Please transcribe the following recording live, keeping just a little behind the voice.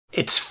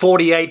It's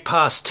 48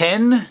 past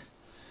 10.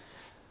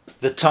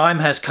 The time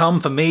has come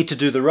for me to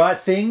do the right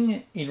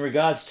thing in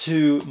regards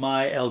to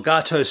my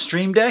Elgato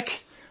Stream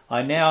Deck.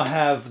 I now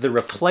have the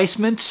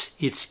replacement.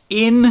 It's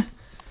in.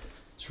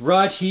 It's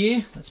right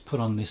here. Let's put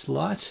on this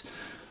light.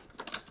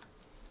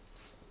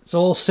 It's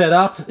all set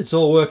up. It's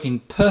all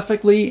working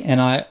perfectly,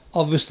 and I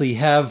obviously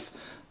have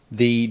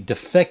the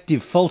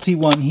defective faulty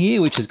one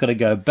here, which has got to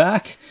go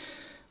back.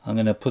 I'm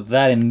going to put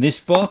that in this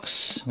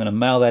box. I'm going to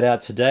mail that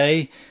out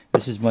today.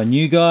 This is my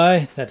new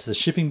guy. That's the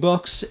shipping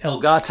box.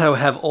 Elgato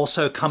have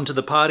also come to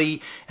the party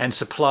and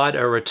supplied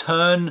a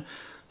return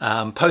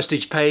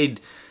postage paid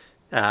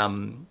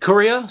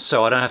courier,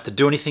 so I don't have to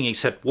do anything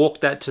except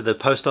walk that to the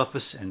post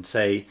office and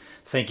say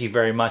thank you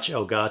very much,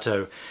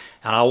 Elgato.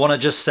 And I want to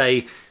just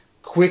say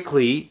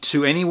quickly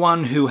to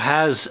anyone who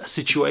has a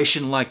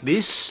situation like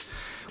this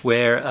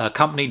where a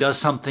company does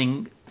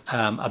something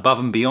above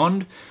and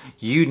beyond,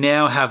 you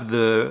now have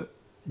the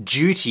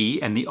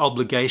duty and the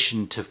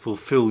obligation to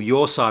fulfill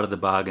your side of the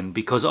bargain,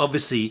 because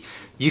obviously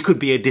you could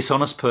be a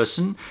dishonest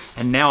person,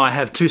 and now I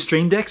have two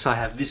Stream Decks. I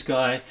have this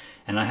guy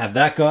and I have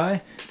that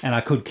guy, and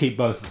I could keep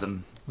both of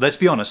them. Let's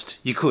be honest,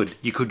 you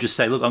could just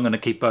say, look, I'm going to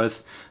keep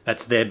both.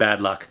 That's their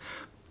bad luck.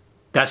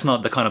 That's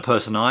not the kind of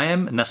person I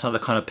am, and that's not the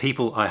kind of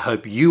people I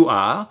hope you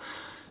are.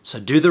 So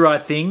do the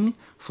right thing,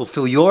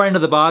 fulfill your end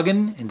of the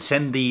bargain, and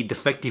send the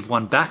defective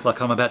one back like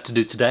I'm about to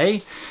do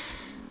today.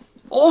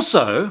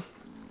 Also,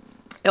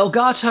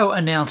 Elgato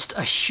announced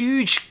a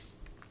huge,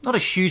 not a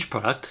huge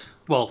product,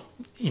 well,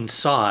 in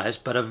size,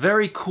 but a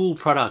very cool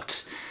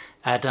product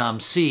at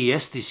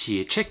CES this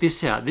year. Check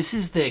this out. This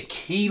is their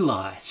key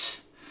light.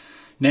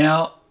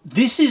 Now,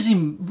 this is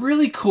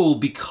really cool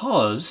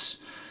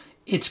because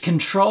it's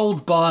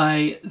controlled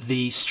by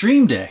the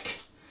Stream Deck,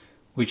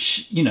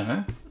 which, you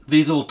know,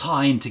 these all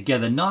tie in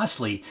together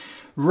nicely.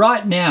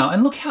 Right now,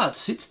 and look how it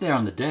sits there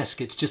on the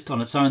desk. It's just on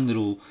its own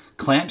little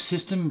clamp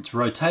system. It's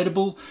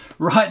rotatable.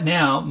 Right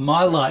now,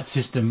 my light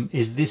system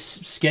is this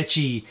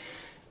sketchy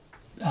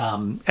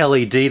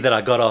LED that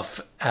I got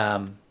off,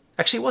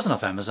 actually it wasn't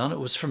off Amazon, it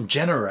was from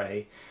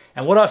Generay.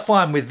 And what I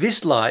find with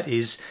this light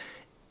is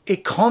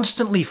it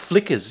constantly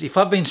flickers. If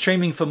I've been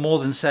streaming for more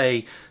than,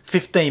 say,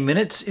 15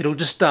 minutes, it'll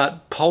just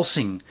start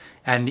pulsing,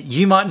 and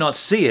you might not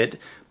see it,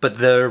 but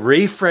the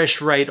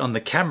refresh rate on the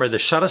camera, the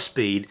shutter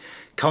speed,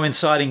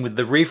 coinciding with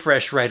the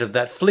refresh rate of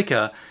that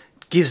flicker,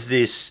 gives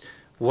this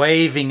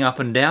waving up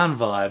and down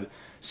vibe.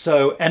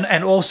 So,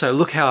 and also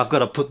look how I've got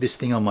to put this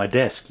thing on my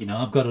desk. You know,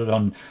 I've got it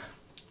on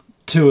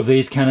two of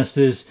these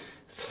canisters,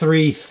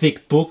 three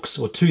thick books,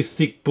 or two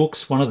thick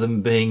books, one of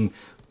them being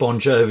Bon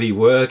Jovi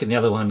Work and the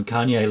other one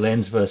Kanye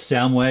Lens vs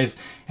Soundwave,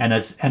 and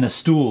a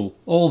stool.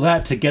 All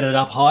that to get it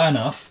up high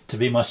enough to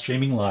be my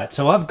streaming light.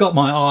 So I've got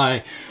my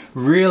eye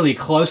really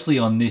closely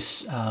on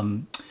this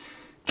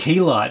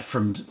key light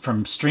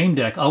from Stream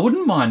Deck. I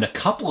wouldn't mind a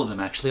couple of them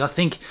actually. I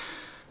think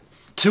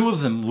two of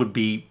them would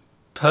be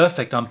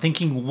perfect. I'm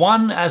thinking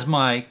one as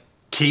my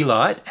key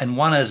light and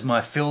one as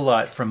my fill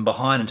light from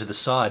behind and to the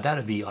side.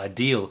 That'd be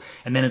ideal.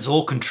 And then it's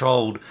all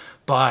controlled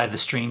by the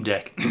Stream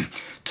Deck.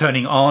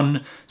 Turning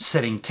on,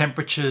 setting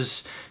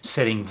temperatures,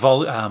 setting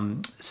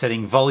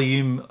setting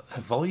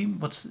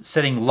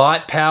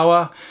light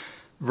power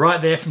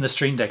right there from the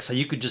Stream Deck. So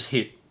you could just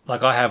hit,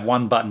 like I have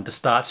one button to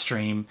start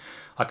stream.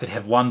 I could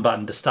have one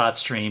button to start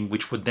stream,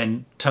 which would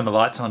then turn the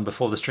lights on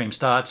before the stream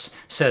starts,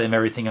 set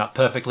everything up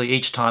perfectly.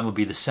 Each time would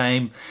be the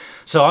same.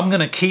 So I'm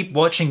going to keep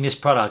watching this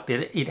product.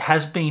 It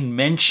has been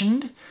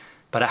mentioned,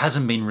 but it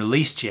hasn't been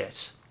released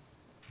yet.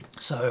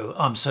 So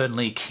I'm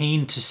certainly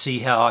keen to see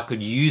how I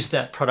could use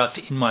that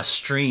product in my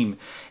stream.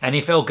 And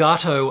if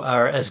Elgato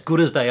are as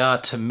good as they are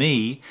to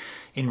me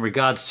in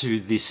regards to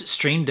this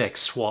Stream Deck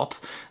swap,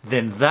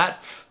 then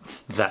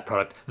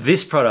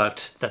this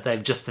product that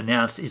they've just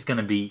announced is going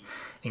to be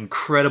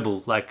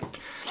incredible. Like,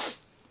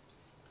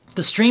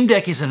 the Stream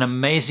Deck is an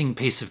amazing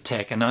piece of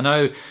tech, and I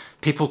know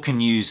people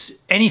can use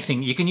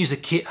anything. You can use an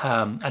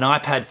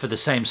iPad for the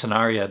same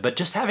scenario, but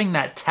just having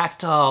that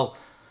tactile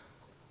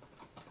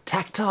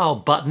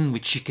button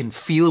which you can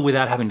feel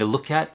without having to look at,